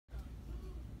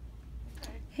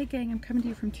Hey gang, I'm coming to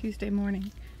you from Tuesday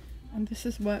morning, and this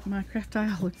is what my craft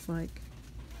aisle looks like.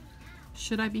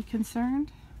 Should I be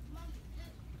concerned?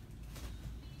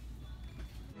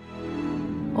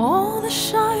 All the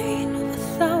shine of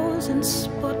 1,000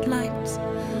 spotlights,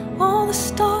 all the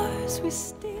stars we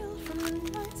steal from the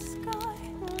night sky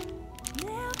will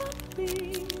never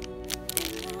be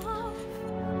enough,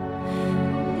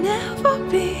 never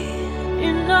be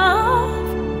enough.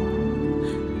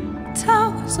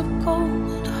 Towers of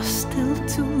gold are still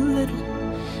too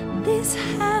little. These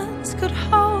hands could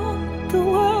hold the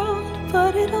world,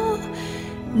 but it'll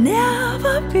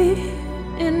never be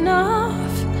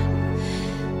enough.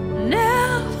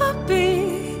 Never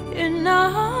be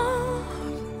enough.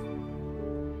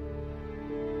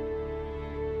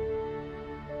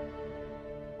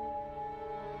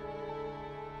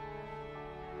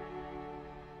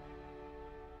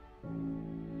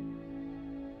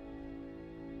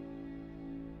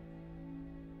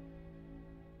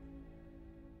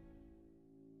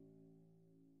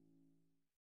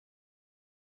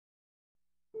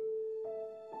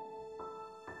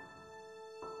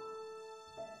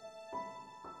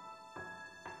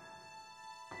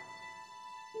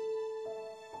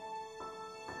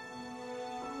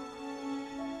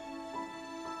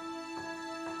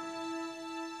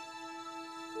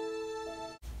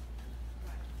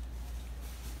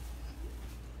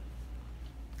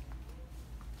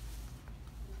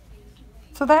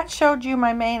 So that showed you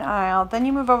my main aisle. Then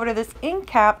you move over to this end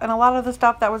cap, and a lot of the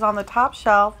stuff that was on the top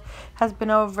shelf has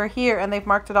been over here, and they've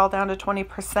marked it all down to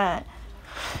 20%.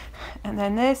 And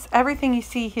then this, everything you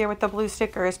see here with the blue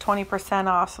sticker is 20%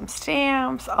 off. Some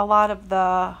stamps, a lot of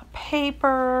the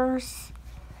papers,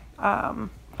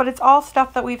 but it's all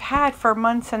stuff that we've had for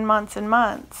months and months and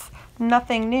months.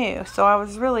 Nothing new, so I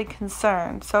was really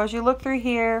concerned. So as you look through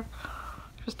here,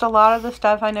 just a lot of the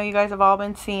stuff I know you guys have all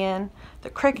been seeing. The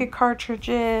Cricut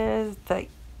cartridges, the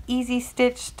Easy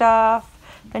Stitch stuff.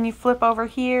 Then you flip over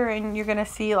here and you're going to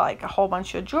see like a whole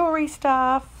bunch of jewelry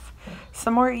stuff.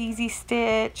 Some more Easy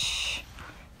Stitch,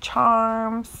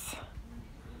 charms,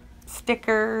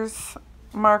 stickers,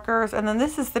 markers. And then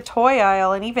this is the toy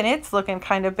aisle, and even it's looking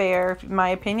kind of bare in my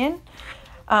opinion.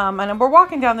 And we're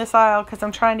walking down this aisle because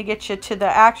I'm trying to get you to the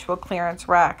actual clearance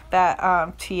rack that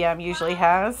TM usually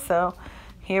has. So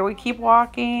here we keep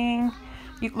walking.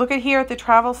 You look at here at the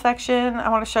travel section. I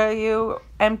want to show you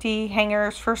empty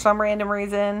hangers for some random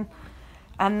reason.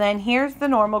 And then here's the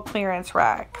normal clearance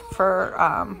rack for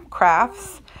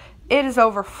crafts. It is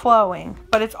overflowing,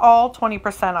 but it's all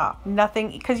 20% off.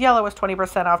 Nothing, because yellow is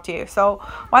 20% off too. So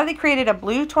why they created a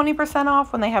blue 20%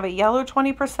 off when they have a yellow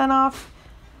 20% off?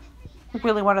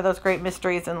 Really one of those great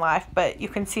mysteries in life. But you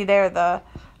can see there the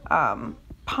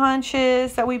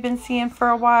punches that we've been seeing for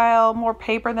a while, more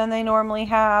paper than they normally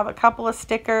have, a couple of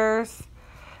stickers.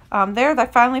 There, I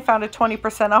finally found a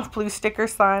 20% off blue sticker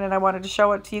sign, and I wanted to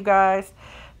show it to you guys.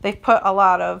 They've put a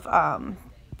lot of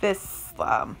this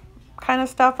kind of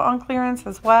stuff on clearance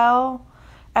as well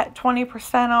at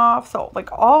 20% off. So like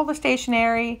all the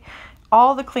stationery,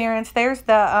 all the clearance. There's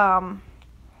the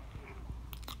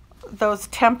those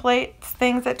templates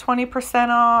things at 20%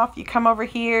 off. You come over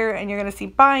here and you're going to see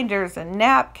binders and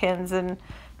napkins and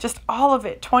just all of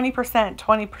it 20%,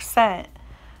 20%.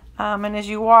 And as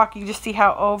you walk, you just see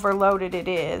how overloaded it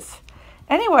is.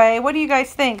 Anyway, what do you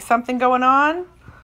guys think? Something going on?